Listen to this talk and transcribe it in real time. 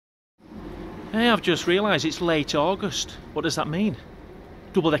Hey, I've just realised it's late August. What does that mean?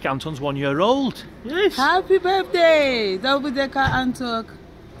 Doubledeckeranton's 1 year old. Yes. Happy birthday, Doubledeckeranton.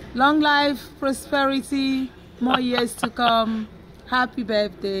 Long life, prosperity, more years to come. Happy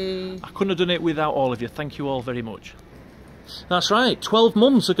birthday. I couldn't have done it without all of you. Thank you all very much. That's right, 12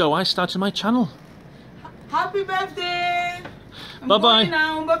 months ago I started my channel. Happy birthday. Bye-bye.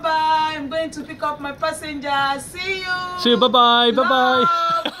 Now, bye-bye. I'm going to pick up my passenger. See you. See you, bye-bye, bye-bye.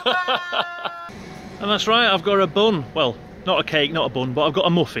 Bye. And that's right, I've got a bun. Well, not a cake, not a bun, but I've got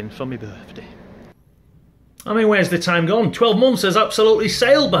a muffin for my birthday. I mean, where's the time gone? 12 months has absolutely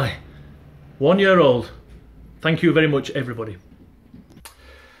sailed by. 1 year old. Thank you very much, everybody.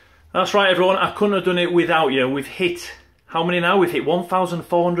 That's right, everyone, I couldn't have done it without you. We've hit, how many now? We've hit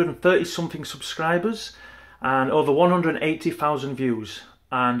 1,430 something subscribers and over 180,000 views.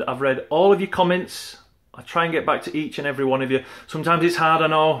 And I've read all of your comments. I try and get back to each and every one of you. Sometimes it's hard, I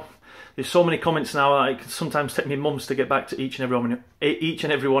know. There's so many comments now that it can sometimes take me months to get back to each and every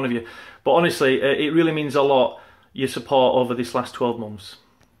one of you. But honestly, it really means a lot, your support over this last 12 months.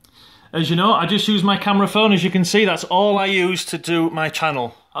 As you know, I just use my camera phone. As you can see, that's all I use to do my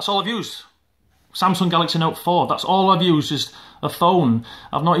channel. That's all I've used. Samsung Galaxy Note 4, that's all I've used, just a phone.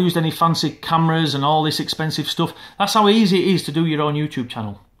 I've not used any fancy cameras and all this expensive stuff. That's how easy it is to do your own YouTube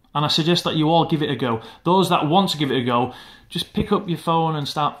channel. And I suggest that you all give it a go. Those that want to give it a go, just pick up your phone and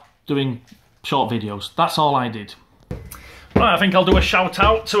start doing short videos. That's all I did. Right, I think I'll do a shout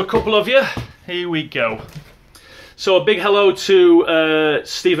out to a couple of you. Here we go. So a big hello to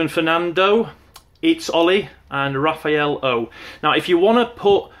Stephen Fernando, It's Ollie and Raphael O. Now if you want to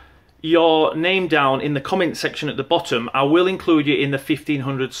put your name down in the comment section at the bottom, I will include you in the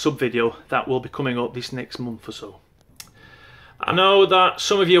 1500 sub video that will be coming up this next month or so. I know that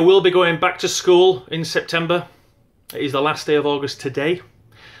some of you will be going back to school in September. It is the last day of August today.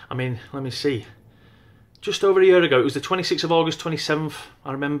 I mean, let me see. Just over a year ago, it was the 26th of August, 27th,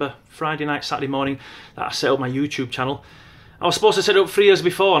 I remember, Friday night, Saturday morning, that I set up my YouTube channel. I was supposed to set it up 3 years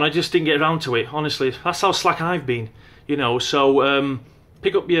before and I just didn't get around to it, honestly. That's how slack I've been, you know, so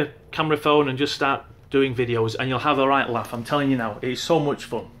pick up your camera phone and just start doing videos and you'll have a right laugh, I'm telling you now, it's so much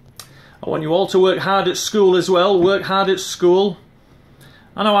fun. I want you all to work hard at school as well, work hard at school.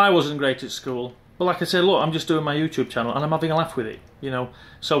 I know I wasn't great at school, but like I said, look, I'm just doing my YouTube channel and I'm having a laugh with it, you know.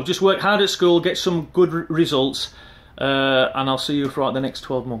 So just work hard at school, get some good results, and I'll see you throughout the next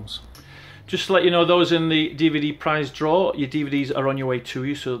 12 months. Just to let you know, those in the DVD prize draw, your DVDs are on your way to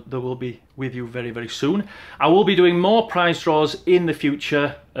you, so they will be with you very, very soon. I will be doing more prize draws in the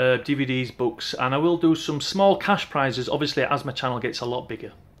future, DVDs, books, and I will do some small cash prizes, obviously, as my channel gets a lot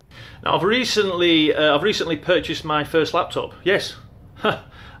bigger. Now, I've recently purchased my first laptop. Yes,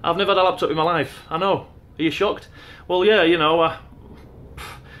 I've never had a laptop in my life. I know. Are you shocked? Well, yeah, you know,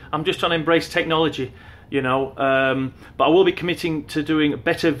 I'm just trying to embrace technology, you know. But I will be committing to doing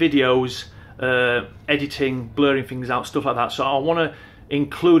better videos, editing, blurring things out, stuff like that. So I want to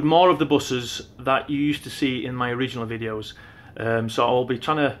include more of the buses that you used to see in my original videos. So I'll be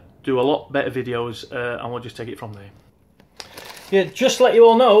trying to do a lot better videos, and we'll just take it from there. Yeah, just to let you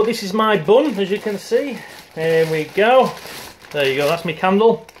all know, this is my bun, as you can see. There we go. There you go, that's my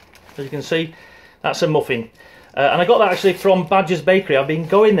candle. As you can see, that's a muffin. And I got that actually from Badger's Bakery. I've been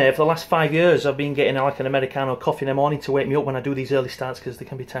going there for the last 5 years. I've been getting like an Americano coffee in the morning to wake me up when I do these early starts because they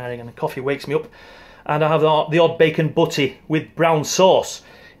can be tiring, and the coffee wakes me up. And I have the odd bacon butty with brown sauce,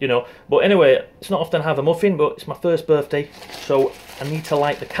 you know. But anyway, it's not often I have a muffin, but it's my first birthday, so I need to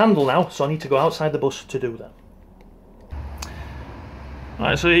light the candle now, so I need to go outside the bus to do that.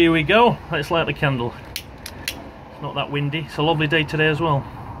 Right, so here we go. Let's light the candle. It's not that windy. It's a lovely day today as well.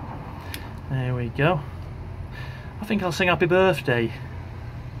 There we go. I think I'll sing Happy Birthday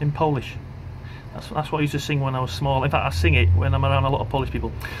in Polish. That's what I used to sing when I was small. In fact, I sing it when I'm around a lot of Polish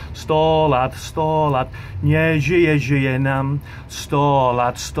people. 100 lat, nie żyje, żyje nam.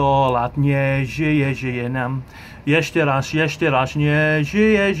 100 lat, nie żyje, żyje nam. Jeszcze raz, nie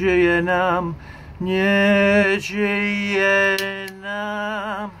żyje, żyje nam. Nie żyje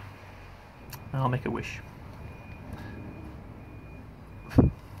nam. I'll make a wish.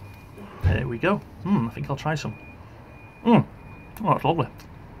 There we go. I think I'll try some. Oh, that's lovely.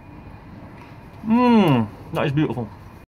 That is beautiful.